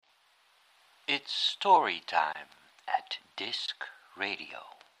It's story time at Disc Radio.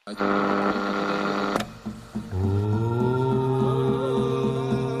 Wat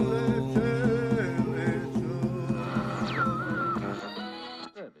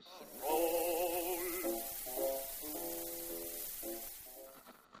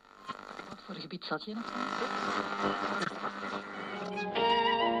voor gebied zat je nog?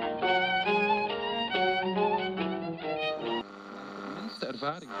 De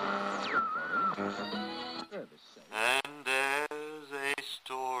ervaring. And there's a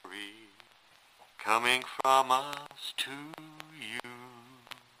story coming from us to you.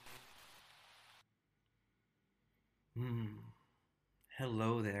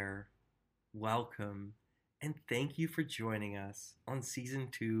 Hello there. Welcome. And thank you for joining us on Season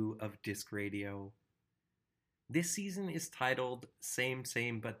 2 of Disc Radio. This season is titled Same,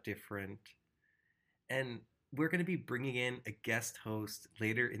 Same, But Different. And we're going to be bringing in a guest host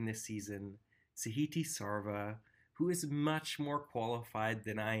later in this season, Sahiti Sarva, who is much more qualified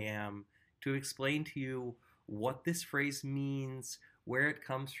than I am to explain to you what this phrase means, where it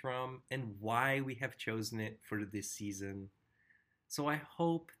comes from, and why we have chosen it for this season. So I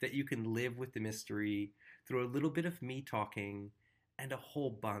hope that you can live with the mystery through a little bit of me talking and a whole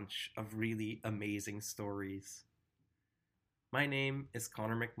bunch of really amazing stories. My name is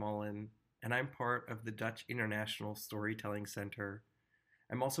Connor McMullen, and I'm part of the Dutch International Storytelling Center.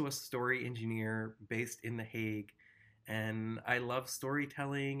 I'm also a story engineer based in The Hague, and I love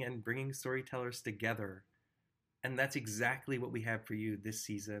storytelling and bringing storytellers together. And that's exactly what we have for you this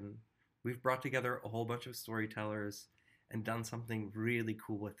season. We've brought together a whole bunch of storytellers and done something really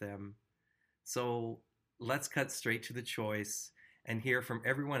cool with them. So let's cut straight to the choice and hear from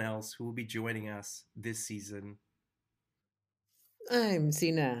everyone else who will be joining us this season. I'm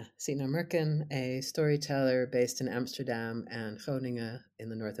Sina Merkin, a storyteller based in Amsterdam and Groningen in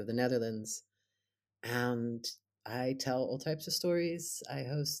the north of the Netherlands. And I tell all types of stories. I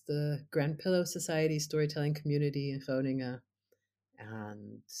host the Grand Pillow Society storytelling community in Groningen.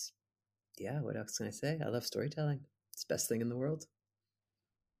 And yeah, what else can I say? I love storytelling. It's the best thing in the world.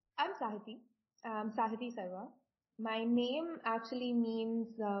 I'm Sahiti Sarva. My name actually means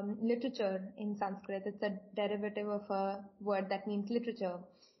literature in Sanskrit. It's a derivative of a word that means literature.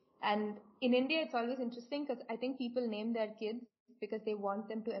 And in India, it's always interesting because I think people name their kids because they want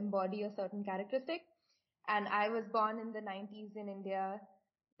them to embody a certain characteristic. And I was born in the 90s in India,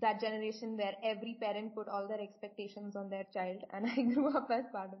 that generation where every parent put all their expectations on their child. And I grew up as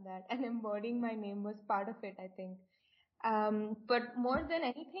part of that. And embodying my name was part of it, I think. But more than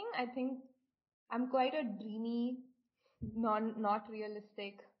anything, I think I'm quite a dreamy, not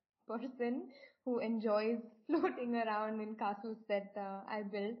realistic person who enjoys floating around in castles that I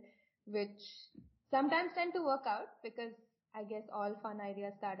build, which sometimes tend to work out because I guess all fun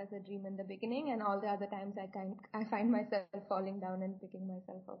ideas start as a dream in the beginning, and all the other times I find myself falling down and picking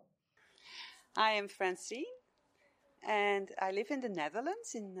myself up. I am Francine, and I live in the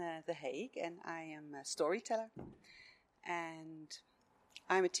Netherlands, in The Hague, and I am a storyteller. And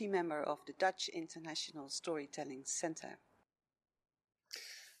I'm a team member of the Dutch International Storytelling Center.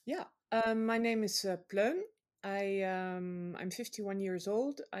 Yeah, my name is Pleun. I'm 51 years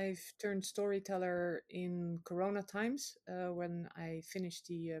old. I've turned storyteller in Corona times when I finished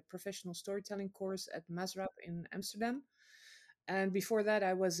the professional storytelling course at Masrap in Amsterdam. And before that,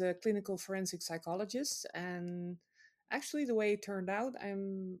 I was a clinical forensic psychologist. And actually, the way it turned out,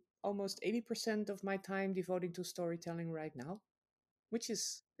 I'm almost 80% of my time devoting to storytelling right now, which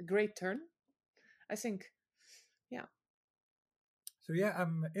is a great turn, I think. Yeah. So yeah,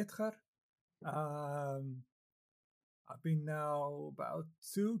 I'm Edgar. I've been now about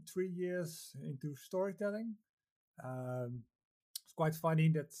 2-3 years into storytelling. It's quite funny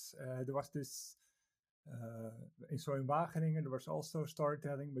that there was this in Wageningen, there was also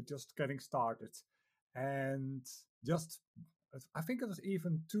storytelling, but just getting started. And just, I think it was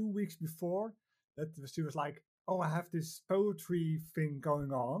even 2 weeks before that she was like, oh, I have this poetry thing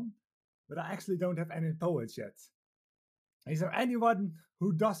going on, but I actually don't have any poets yet. Is there anyone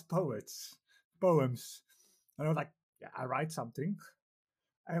who does poems? And I was like, yeah, I write something.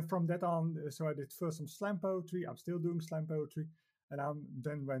 And from that on, so I did first some slam poetry. I'm still doing slam poetry. And I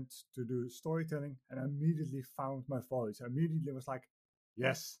then went to do storytelling, and I immediately found my voice. I immediately was like,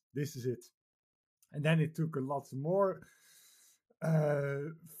 yes, this is it. And then it took a lot more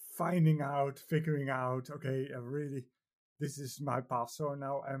figuring out, okay, really, this is my path. So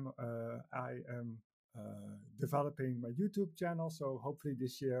now I am developing my YouTube channel. So hopefully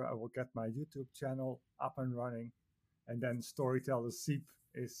this year I will get my YouTube channel up and running. And then Storyteller Seep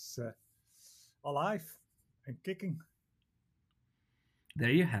is alive and kicking.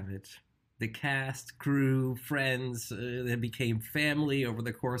 There you have it. The cast, crew, friends that became family over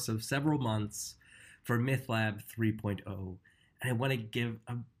the course of several months for MythLab 3.0. And I want to give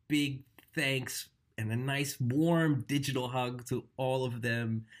a big thanks and a nice warm digital hug to all of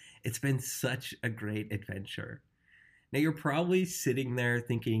them. It's been such a great adventure. Now you're probably sitting there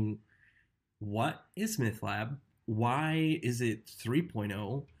thinking, what is MythLab? Why is it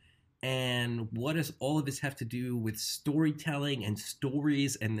 3.0? And what does all of this have to do with storytelling and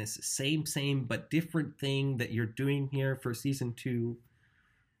stories and this same but different thing that you're doing here for season 2?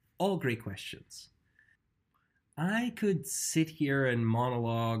 All great questions. I could sit here and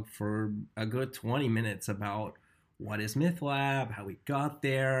monologue for a good 20 minutes about what is MythLab, how we got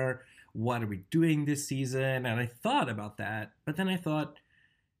there, what are we doing this season, and I thought about that, but then I thought,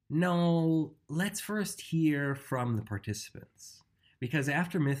 no, let's first hear from the participants. Because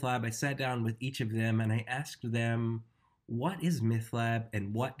after MythLab, I sat down with each of them and I asked them, what is MythLab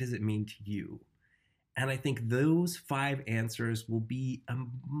and what does it mean to you? And I think those 5 answers will be a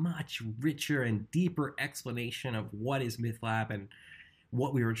much richer and deeper explanation of what is MythLab and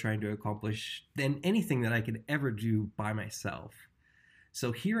what we were trying to accomplish than anything that I could ever do by myself.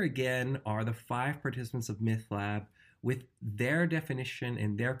 So here again are the 5 participants of MythLab with their definition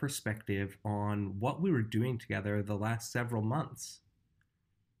and their perspective on what we were doing together the last several months.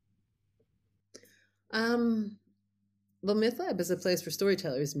 Well, MythLab is a place where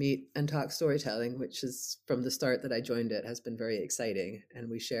storytellers meet and talk storytelling, which is from the start that I joined it has been very exciting. And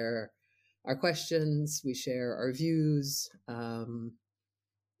we share our questions, we share our views. In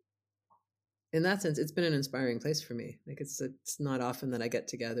that sense, it's been an inspiring place for me. Like it's not often that I get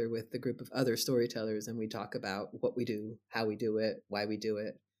together with a group of other storytellers and we talk about what we do, how we do it, why we do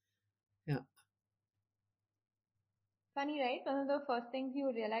it. Yeah. Funny, right? One of the first things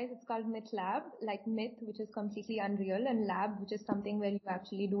you realize it's called Myth Lab, like myth, which is completely unreal, and lab, which is something where you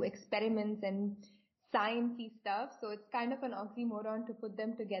actually do experiments and sciencey stuff. So it's kind of an oxymoron to put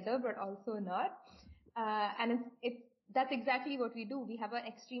them together, but also not. And it's that's exactly what we do. We have an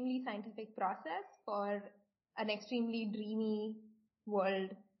extremely scientific process for an extremely dreamy world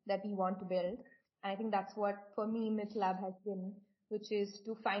that we want to build. And I think that's what, for me, Myth Lab has been, which is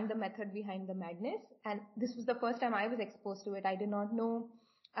to find the method behind the madness. And this was the first time I was exposed to it. I did not know,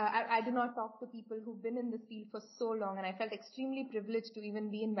 I did not talk to people who've been in this field for so long, and I felt extremely privileged to even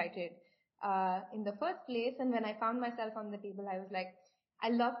be invited in the first place. And when I found myself on the table, I was like, I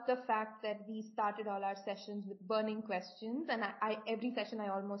love the fact that we started all our sessions with burning questions, and every session I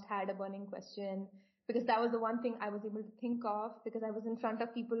almost had a burning question, because that was the one thing I was able to think of, because I was in front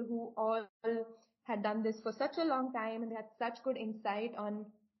of people who all had done this for such a long time and they had such good insight on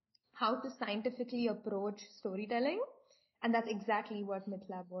how to scientifically approach storytelling. And that's exactly what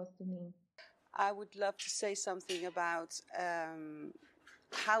MythLab was to me. I would love to say something about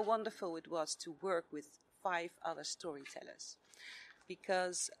how wonderful it was to work with 5 other storytellers.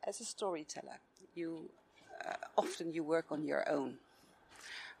 Because as a storyteller, you often you work on your own,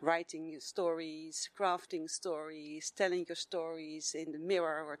 writing your stories, crafting stories, telling your stories in the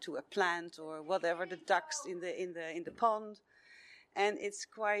mirror or to a plant or whatever, the ducks in the pond, and it's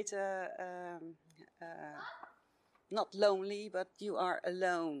quite not lonely, but you are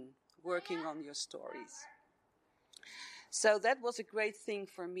alone working on your stories. So that was a great thing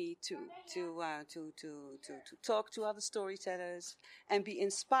for me to talk to other storytellers and be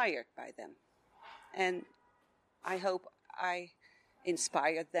inspired by them. And I hope I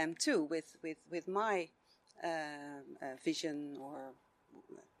inspired them too with my vision or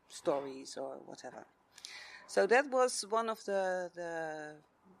stories or whatever. So that was one of the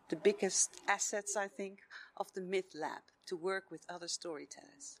biggest assets, I think, of the Myth Lab, to work with other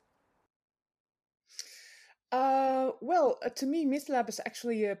storytellers. To me, MythLab is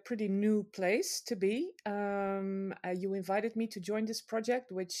actually a pretty new place to be. You invited me to join this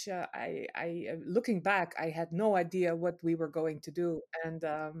project, which looking back, I had no idea what we were going to do, and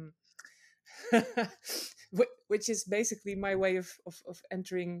which is basically my way of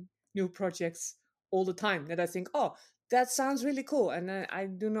entering new projects all the time. That I think, oh, that sounds really cool, and I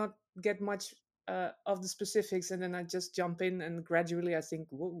do not get much of the specifics, and then I just jump in, and gradually I think,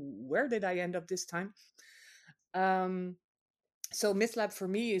 where did I end up this time? So MythLab for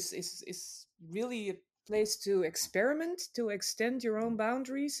me is really a place to experiment, to extend your own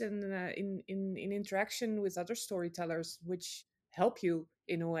boundaries, and in interaction with other storytellers, which help you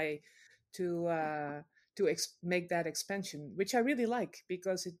in a way to make that expansion, which I really like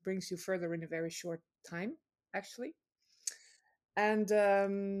because it brings you further in a very short time, actually. And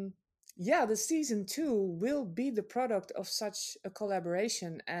the season 2 will be the product of such a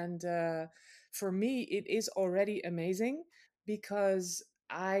collaboration, and for me, it is already amazing because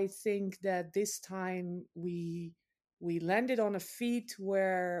I think that this time we landed on a feet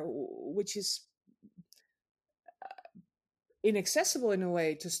which is inaccessible in a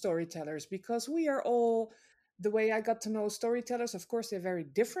way to storytellers, because we are all, the way I got to know storytellers, of course they're very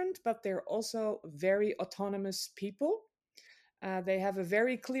different, but they're also very autonomous people. They have a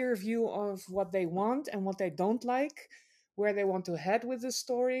very clear view of what they want and what they don't like, where they want to head with the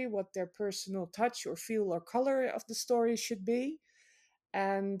story, what their personal touch or feel or color of the story should be.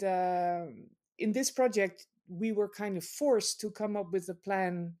 And in this project, we were kind of forced to come up with a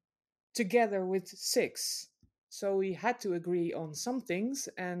plan together with 6. So we had to agree on some things,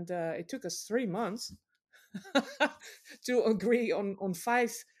 and it took us 3 months to agree on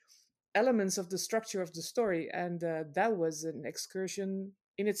 5 elements of the structure of the story, and that was an excursion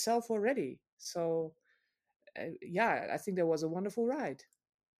in itself already. So yeah, I think that was a wonderful ride.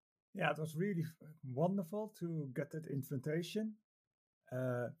 Yeah, it was really wonderful to get that invitation.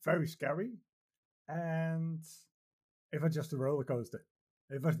 Very scary, and it was just a roller coaster.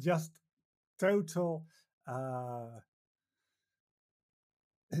 It was just total.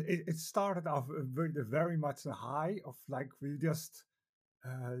 It started off with very much a high of like we just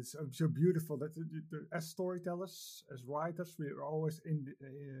so beautiful that as storytellers, as writers, we are always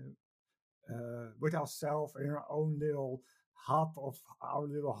with ourselves in our own little hub of our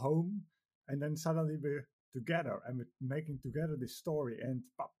little home, and then suddenly we're together and we're making together this story, and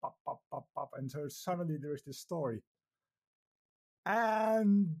pop, pop, pop, pop, pop, and so suddenly there is this story.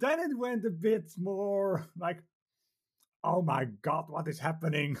 And then it went a bit more like, oh my God, what is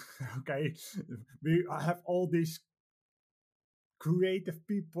happening? Okay, we have all these creative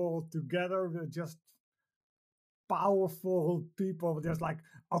people together, with just powerful people, just like,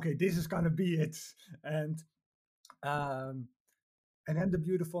 okay, this is gonna be it. And then the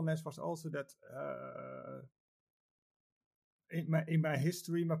beautifulness was also that in my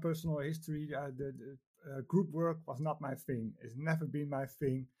history, my personal history, the group work was not my thing. It's never been my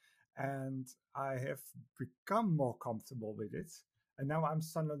thing, and I have become more comfortable with it. And now I'm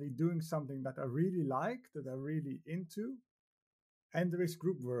suddenly doing something that I really like, that I'm really into, and there is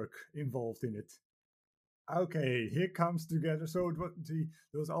group work involved in it. Okay, here comes together. So there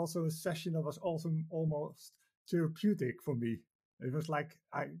was also a session that was also almost therapeutic for me. It was like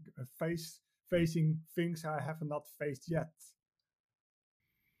I facing things I have not faced yet.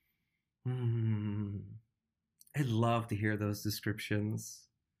 I love to hear those descriptions.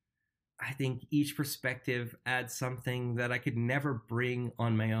 I think each perspective adds something that I could never bring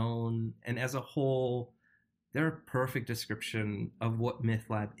on my own. And as a whole, they're a perfect description of what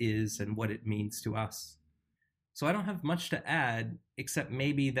MythLab is and what it means to us. So I don't have much to add, except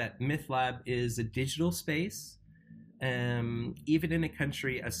maybe that MythLab is a digital space. Even in a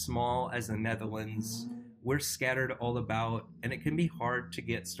country as small as the Netherlands, we're scattered all about, and it can be hard to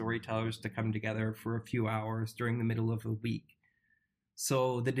get storytellers to come together for a few hours during the middle of the week.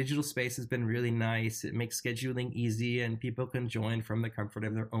 So the digital space has been really nice. It makes scheduling easy, and people can join from the comfort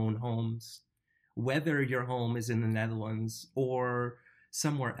of their own homes, whether your home is in the Netherlands or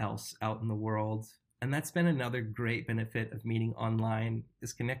somewhere else out in the world. And that's been another great benefit of meeting online,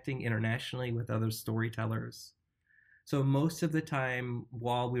 is connecting internationally with other storytellers. So most of the time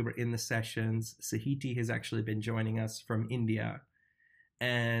while we were in the sessions, Sahiti has actually been joining us from India.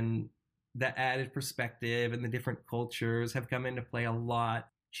 And the added perspective and the different cultures have come into play a lot.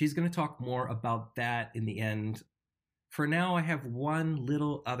 She's going to talk more about that in the end. For now, I have one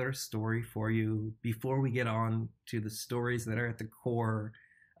little other story for you before we get on to the stories that are at the core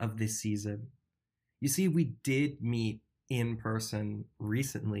of this season. You see, we did meet in person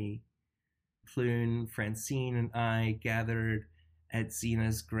recently. Floon, Francine, and I gathered at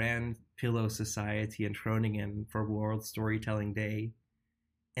Zena's Grand Pillow Society in Groningen for World Storytelling Day.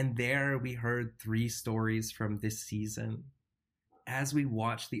 And there we heard 3 stories from this season. As we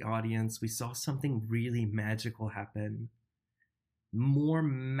watched the audience, we saw something really magical happen. More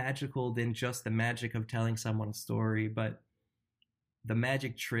magical than just the magic of telling someone a story, but the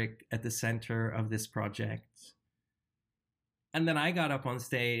magic trick at the center of this project. And then I got up on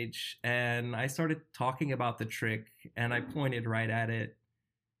stage and I started talking about the trick, and I pointed right at it.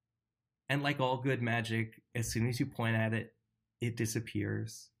 And like all good magic, as soon as you point at it, it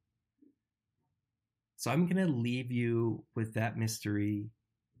disappears. So I'm going to leave you with that mystery.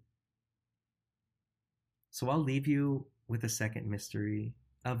 So I'll leave you with a second mystery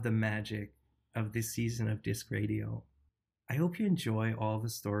of the magic of this season of Disc Radio. I hope you enjoy all the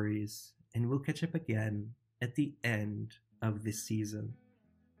stories, and we'll catch up again at the end of this season.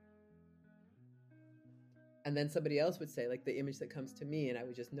 And then somebody else would say, like, the image that comes to me, and I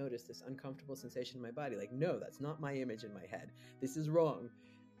would just notice this uncomfortable sensation in my body. Like, no, that's not my image in my head. This is wrong.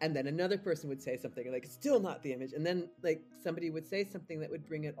 And then another person would say something, like, it's still not the image. And then, like, somebody would say something that would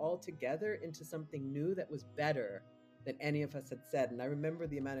bring it all together into something new that was better than any of us had said. And I remember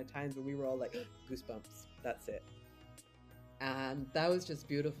the amount of times when we were all like, goosebumps, that's it. And that was just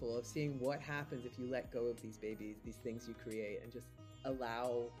beautiful, of seeing what happens if you let go of these babies, these things you create, and just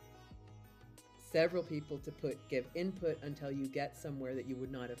allow several people to give input until you get somewhere that you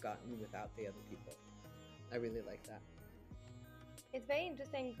would not have gotten without the other people. I really like that. It's very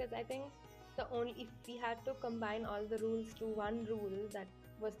interesting because I think if we had to combine all the rules to one rule that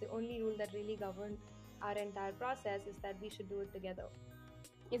was the only rule that really governed our entire process, is that we should do it together.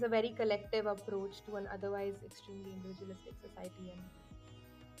 It's a very collective approach to an otherwise extremely individualistic society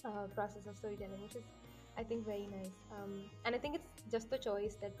and process of storytelling, which is, I think, very nice. And I think it's just the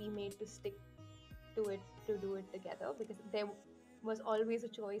choice that we made to stick to it, to do it together, because there was always a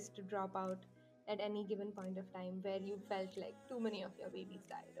choice to drop out at any given point of time where you felt like too many of your babies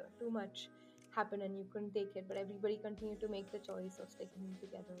died or too much happened and you couldn't take it, but everybody continued to make the choice of sticking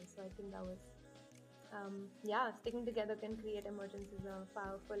together. So I think that was sticking together can create emergence is a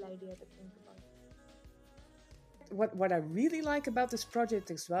powerful idea to think about. What I really like about this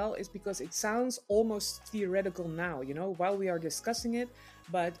project as well is because it sounds almost theoretical now, while we are discussing it,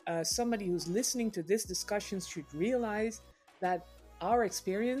 but somebody who's listening to this discussion should realize that our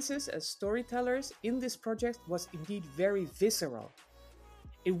experiences as storytellers in this project was indeed very visceral.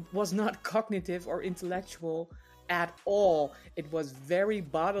 It was not cognitive or intellectual at all. It was very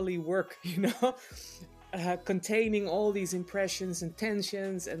bodily work, containing all these impressions and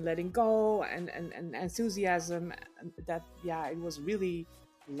tensions and letting go and enthusiasm. It was really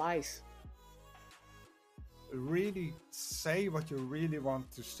life. Really say what you really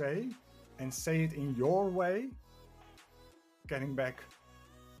want to say and say it in your way. Getting back,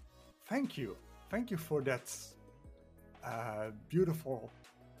 thank you for that beautiful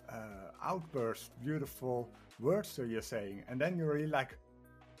outburst, beautiful words that you're saying, and then you're really like,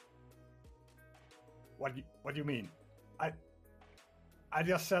 what do you mean? I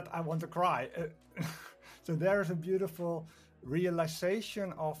just said I want to cry. So there's a beautiful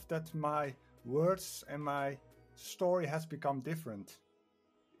realization of that my words and my story has become different.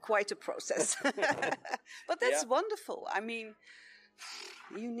 Quite a process. But that's wonderful. I mean,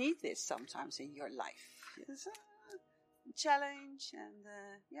 you need this sometimes in your life. It's a challenge, and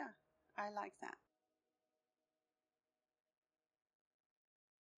I like that.